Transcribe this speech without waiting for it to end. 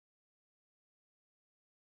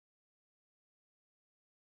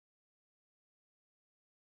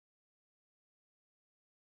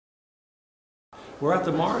We're at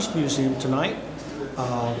the Morris Museum tonight.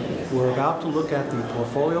 We're about to look at the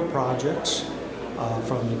portfolio projects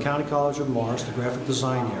from the County College of Morris, the graphic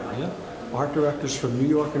design area. Art directors from New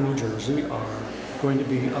York and New Jersey are going to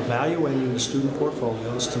be evaluating the student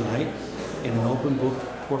portfolios tonight in an open book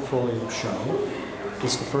portfolio show.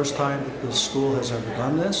 It's the first time that the school has ever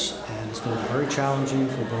done this, and it's going to be very challenging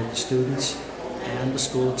for both the students and the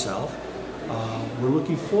school itself. We're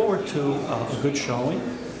looking forward to a good showing.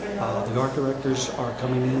 The art directors are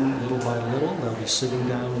coming in little by little. They'll be sitting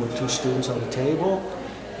down with two students at a table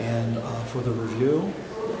and for the review.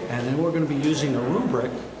 And then we're going to be using a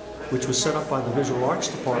rubric, which was set up by the Visual Arts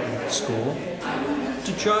Department at the school,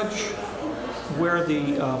 to judge where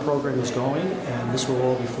the program is going, and this will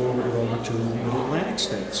all be forwarded over to Middle Atlantic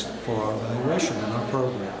States for our evaluation in our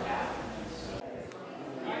program.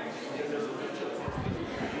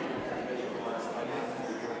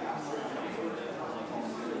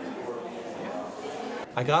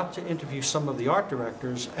 I got to interview some of the art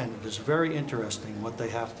directors, and it is very interesting what they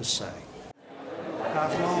have to say.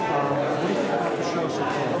 Cosmo, what do you think about the show so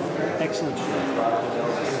far? Excellent show. A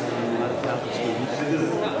lot of talented students.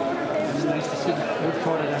 It's nice to see that you've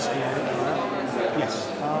taught at SVA, correct?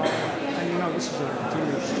 Yes. And you know, this is a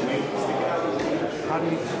continuous story. Can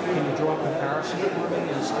you draw a comparison for me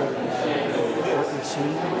as to what you've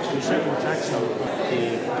seen? You said in Texas,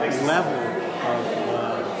 the level of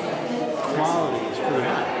quality is pretty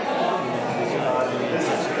high.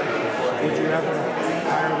 Would you ever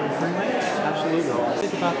hire them freelance? Absolutely. What do you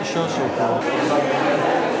think about the show so far?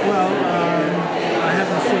 Well, I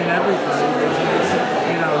haven't seen everybody, but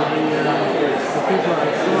you know, the people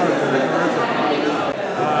I saw are terrific.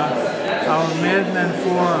 Our Madmen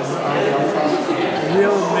Forum,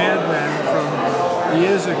 real madmen from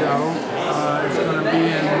years ago, is going to be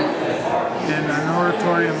in an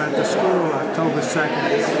auditorium at the school October 2nd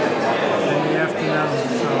in the afternoon.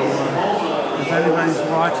 So if anybody's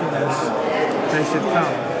watching this, they should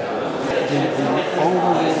come. The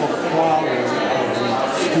overall quality of the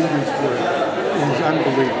students' work is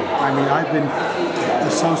unbelievable. I mean, I've been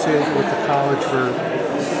associated with the college for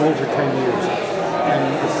over 10 years, and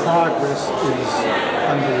the progress is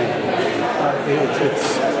unbelievable. It's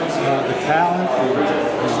the talent,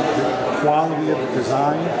 the quality of the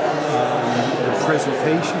design, the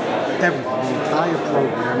presentation, everything. The entire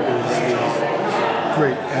program is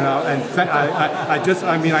great, and I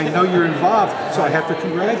know you're involved, so I have to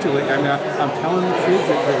congratulate. I mean, I'm telling the kids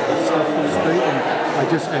that the stuff is great, and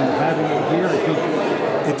having it here, I think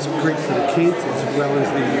it's great for the kids as well as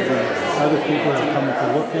the other people that are coming to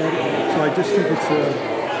look at it. So I just think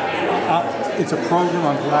it's a program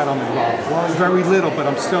I'm glad I'm involved. Well, very little, but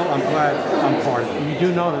I'm glad I'm part of it. You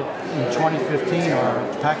do know that in 2015 our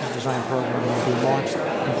package design program will be launched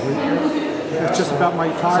completely. It's just about my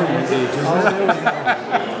retirement age, isn't it?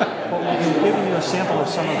 Well, we've given you a sample of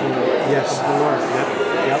some of the work.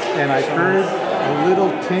 Yep. And I've heard a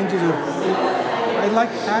little tinges of. I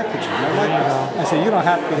like packaging. I say you don't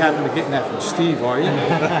have to be having to get that from Steve, are you?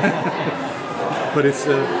 But it's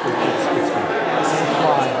good.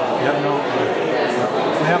 Yep.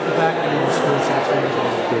 We have the backing of the school section.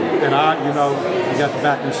 And you got the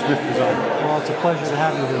backing of Smith Design. Well, it's a pleasure to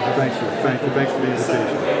have you here. Thank you. Thanks for the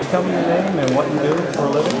invitation. Tell me your name and what you do for a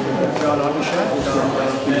living. John Undershed,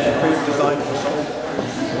 creative design consultant.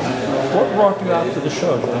 What brought you out to the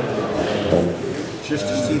show, John? Just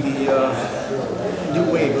to see the new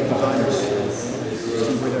wave of designers,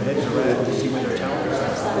 see where their heads are at, to see where their talent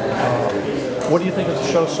is. What do you think of the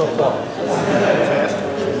show so far? Fantastic.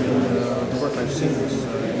 The work I've seen is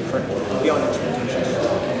incredible, beyond expectations.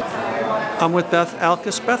 I'm with Beth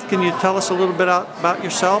Alkis. Beth, can you tell us a little bit about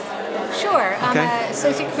yourself? Sure. I'm an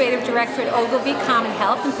Associate Creative Director at Ogilvy Common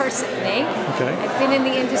Health in Parsippany. Okay. I've been in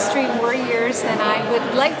the industry more years than I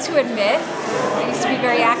would like to admit. I used to be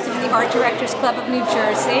very active in the Art Directors Club of New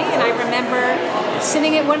Jersey, and I remember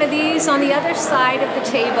sitting at one of these on the other side of the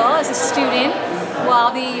table as a student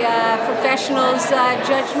while the professionals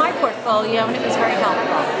judged my portfolio, and it was very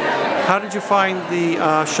helpful. How did you find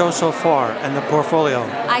the show so far and the portfolio?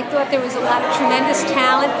 I thought there was a lot of tremendous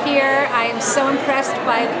talent here. I am so impressed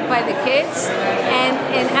by the kids,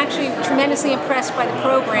 and actually tremendously impressed by the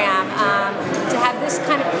program. To have this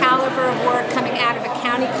kind of caliber of work coming out of a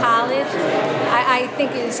county college, I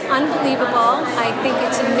think is unbelievable. I think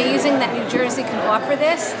it's amazing that New Jersey can offer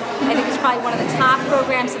this. I think it's probably one of the top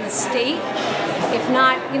programs in the state, if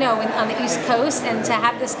not, on the East Coast, and to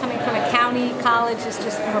have this coming from a county college is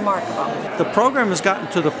just remarkable. The program has gotten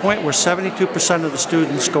to the point where 72% of the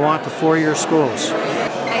students go on to four-year schools.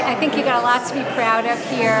 I think you got a lot to be proud of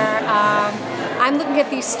here. I'm looking at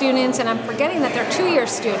these students and I'm forgetting that they're two-year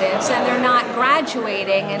students and they're not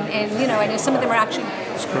graduating. And you know, I know some of them are actually,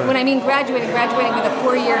 when I mean graduating with a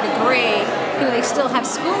 4-year degree, you know, they still have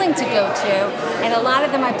schooling to go to. And a lot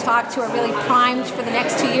of them I've talked to are really primed for the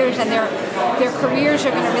next 2 years, and their careers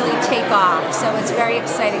are going to really take off. So it's very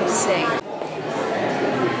exciting to see.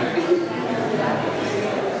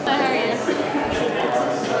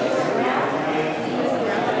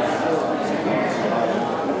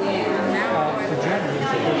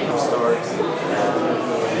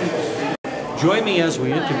 Join me as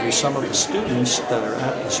we interview some of the students that are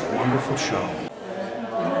at this wonderful show.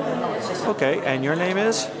 Okay, and your name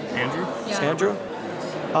is? Andrew? Andrew?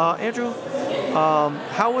 Andrew,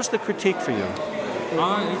 how was the critique for you?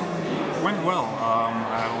 It went well.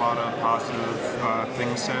 I had a lot of positive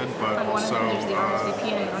things said, but also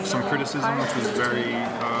some criticism, which was very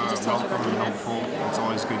welcome and helpful. It's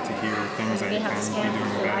always good to hear things that you can be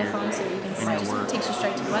doing better in your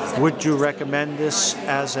work. Would you recommend this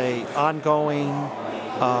as an ongoing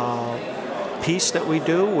piece that we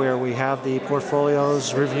do, where we have the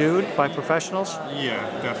portfolios reviewed by professionals? Yeah,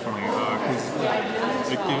 definitely.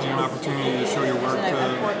 Because it gives you an opportunity to show your work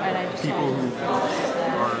to people who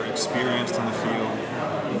are experienced in the field,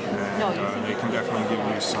 and they can definitely give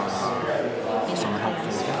you some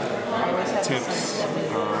helpful tips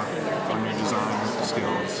on your design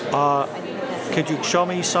skills. Could you show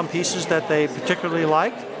me some pieces that they particularly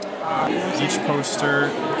liked? Each poster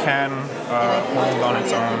can hold on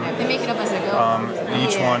its own. They make it up as they go.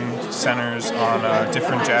 Each one centers on a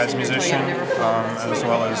different jazz musician, as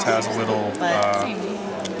well as has a little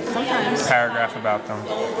paragraph about them.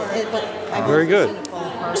 Very good.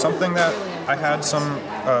 Something that I had some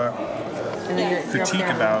critique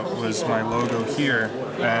about was my logo here,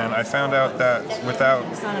 and I found out that without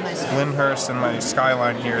Lyndhurst and my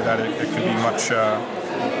skyline here, that it could be much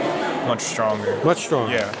stronger. Much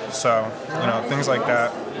stronger. Yeah, so, you know, things like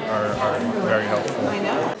that are very helpful.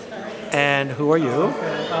 And who are you?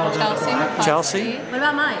 Chelsea. Chelsea? What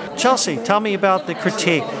about mine? Chelsea, tell me about the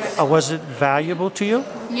critique. Was it valuable to you?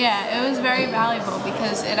 Yeah, it was very valuable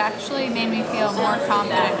because it actually made me feel more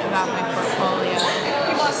confident about my portfolio.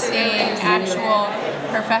 Seeing actual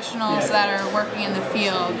professionals that are working in the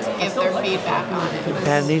field give their feedback on it.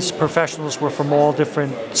 And these professionals were from all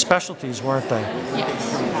different specialties, weren't they?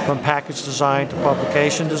 Yes. From package design to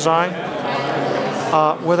publication design.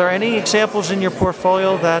 Were there any examples in your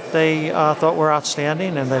portfolio that they thought were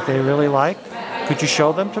outstanding and that they really liked? Could you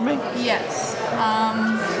show them to me? Yes.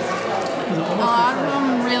 A lot of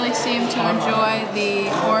them really seemed to enjoy the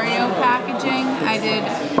Oreo packaging. I did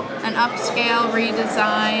an upscale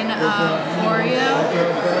redesign of Oreo.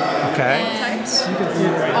 Okay.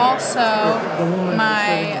 And also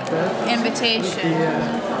my invitation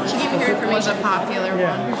was a popular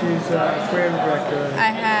one. She's creative director.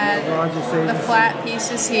 I had the flat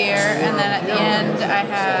pieces here, and then at the end I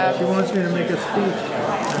have She wants me to make a speech.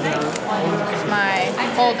 my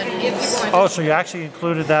Holden piece. Oh, so you actually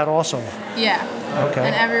included that also. Yeah. Okay.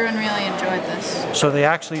 And everyone really enjoyed this. So they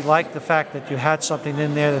actually liked the fact that you had something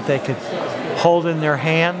in there that they could hold in their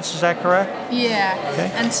hands, is that correct? Yeah.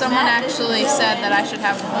 Okay. And someone actually said that I should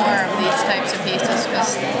have more of these types of pieces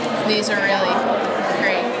because these are really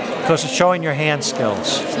great. Because it's showing your hand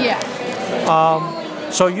skills. Yeah.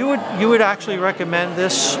 So you would actually recommend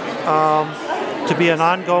this to be an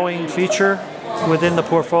ongoing feature within the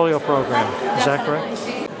portfolio program, is that correct?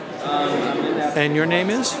 And your name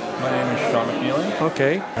is? My name is Sean McNeely.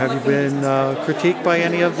 Okay. Have you been critiqued by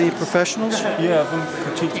any of the professionals? Yeah, I've been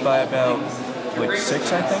critiqued by about like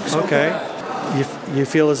 6, I think. So Okay. You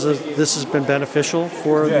feel as if this has been beneficial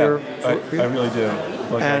for your... I really do.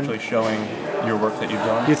 Like And- actually showing your work that you've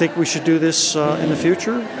done. Do you think we should do this in the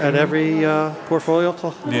future at every portfolio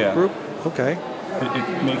Yeah. group? Okay.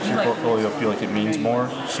 It makes your portfolio feel like it means more,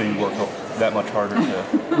 so you work that much harder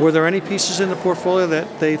to... Were there any pieces in the portfolio that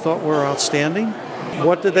they thought were outstanding?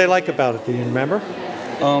 What did they like about it? Do you remember?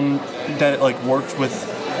 that it like worked with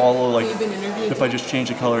all of, like, if I just change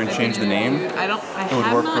the color and change the name, it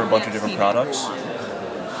would work for a bunch of different products.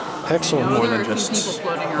 Excellent. More than just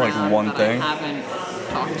like one thing. I haven't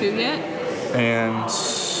talked to yet, And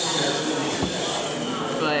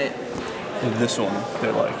but this one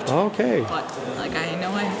they liked. Okay. like I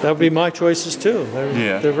know I. That would be my choices too.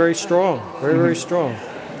 Yeah. They're very strong. Very strong.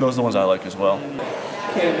 Those are the ones I like as well.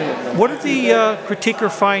 What did the critiquer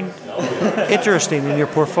find interesting in your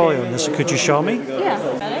portfolio? Could you show me? Yeah.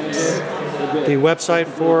 The website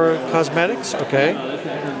for cosmetics? Okay.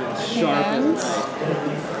 And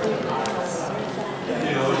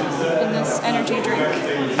this energy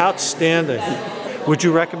drink. Outstanding. Would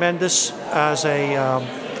you recommend this as a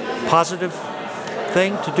positive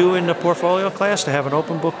thing to do in the portfolio class, to have an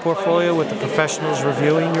open book portfolio with the professionals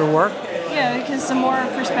reviewing your work? Yeah, because the more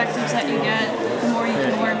perspectives that you get, the more you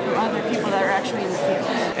can learn from other people that are actually in the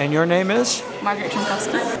field. And your name is? Margaret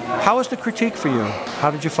Trinkowski. How was the critique for you? How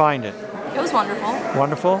did you find it? It was wonderful.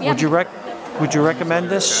 Wonderful? Yeah. Would you recommend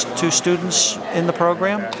this to students in the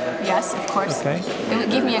program? Yes, of course. Okay. It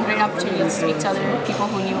gave me a great opportunity to speak to other people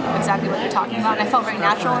who knew exactly what they're talking about. And I felt very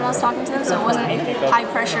natural when I was talking to them, so it wasn't high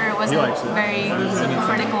pressure, it wasn't very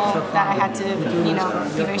critical that I had to, you know,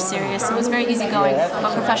 be very serious. It was very easygoing,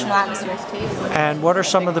 but professional atmosphere. And what are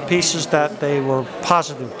some of the pieces that they were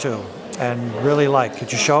positive to and really liked?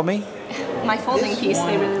 Could you show me? My folding piece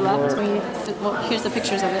they really loved. Well, here's the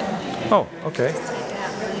pictures of it. Oh, okay.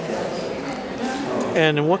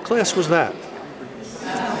 And in what class was that?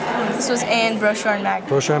 This was in Brochure and Mag.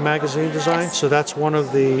 Brochure and Magazine Design? Yes. So that's one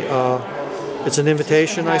of the, it's an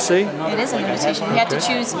invitation, I see? It is an invitation. We had to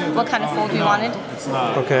choose what kind of fold we wanted.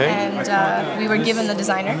 Okay. And we were given the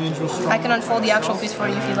designer. I can unfold the actual piece for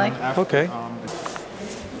you if you like. Okay.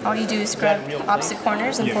 All you do is grab opposite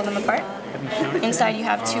corners and pull them apart. Inside you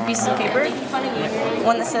have two pieces of paper.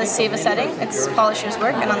 One that says save a setting, it's Polisher's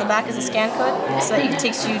work, and on the back is a scan code so that it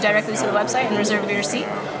takes you directly to the website and reserve your receipt.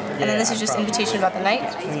 And then this is just invitation about the night.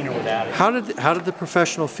 How did the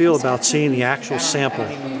professional feel about seeing the actual sample?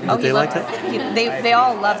 Did they like that? They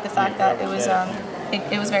all loved the fact that it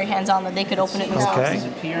was very hands-on, that they could open it themselves.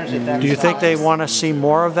 Okay. Do you think they want to see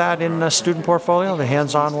more of that in the student portfolio, the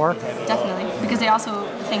hands-on work? Definitely, because they also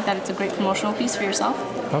think that it's a great promotional piece for yourself.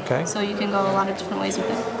 Okay. So you can go a lot of different ways with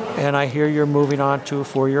it. And I hear you're moving on to a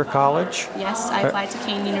four-year college? Yes, I applied to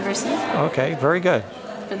Kane University. Okay, very good.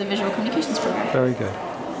 For the visual communications program. Very good.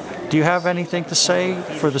 Do you have anything to say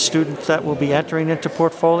for the students that will be entering into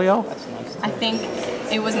portfolio? I think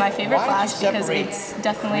it was my favorite class because it's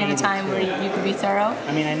definitely the time where you could be thorough.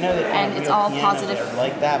 And it's all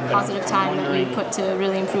positive time that we put to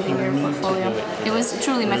really improving your portfolio. It was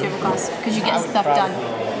truly my favorite class because you get stuff done.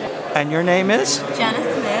 And your name is? Jenna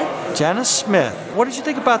Smith. Jenna Smith. What did you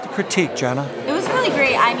think about the critique, Jenna? It was really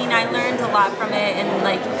great. I mean, I learned a lot from it, and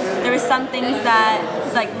like there were some things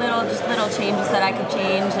that, like little changes that I could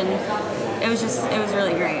change, and it was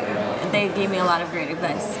really great. They gave me a lot of great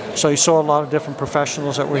advice. So you saw a lot of different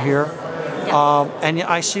professionals that were here? Yes. And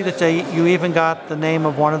I see that you even got the name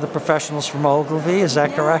of one of the professionals from Ogilvy, is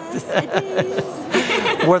that correct? It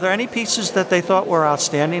is. Were there any pieces that they thought were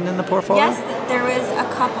outstanding in the portfolio? Yes, there was a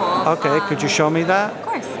couple. Okay, could you show me that? Of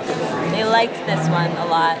course. They liked this one a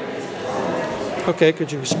lot. Okay,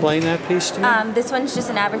 could you explain that piece to me? This one's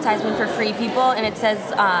just an advertisement for Free People, and it says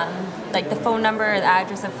like the phone number or the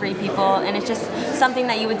address of Free People, and it's just something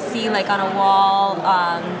that you would see like on a wall,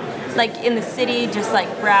 like in the city, just like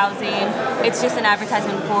browsing. It's just an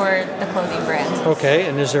advertisement for the clothing brand. Okay,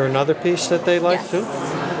 and is there another piece that they like too?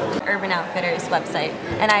 Urban Outfitters website,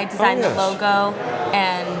 and I designed the logo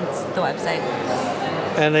and the website.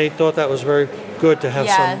 And they thought that was very good to have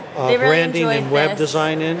some they really branding and web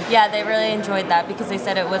design in? Yeah, they really enjoyed that because they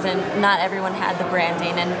said not everyone had the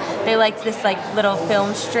branding, and they liked this like little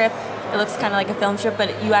film strip. It looks kind of like a film strip,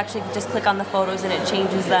 but you actually just click on the photos and it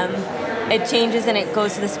changes them. It changes and it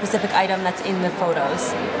goes to the specific item that's in the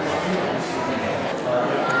photos.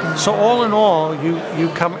 So all in all,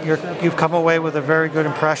 you've come away with a very good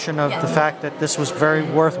impression of the fact that this was very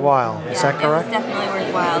worthwhile. Is that correct? It was definitely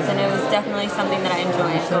worthwhile, and it was definitely something that I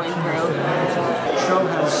enjoyed going through. The show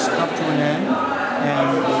has come to an end,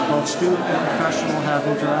 and both student and professional have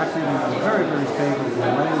interacted in a very, very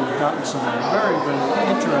favorable way. We've gotten some very, very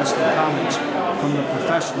interesting comments from the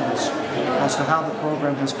professionals as to how the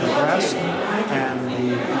program has progressed and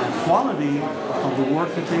the quality of the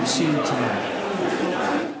work that they've seen tonight.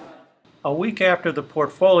 A week after the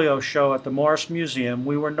portfolio show at the Morris Museum,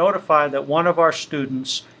 we were notified that one of our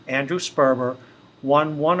students, Andrew Sperber,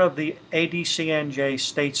 won one of the ADCNJ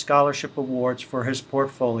State Scholarship Awards for his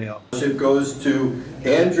portfolio. It goes to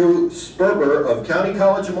Andrew Sperber of County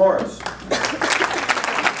College of Morris.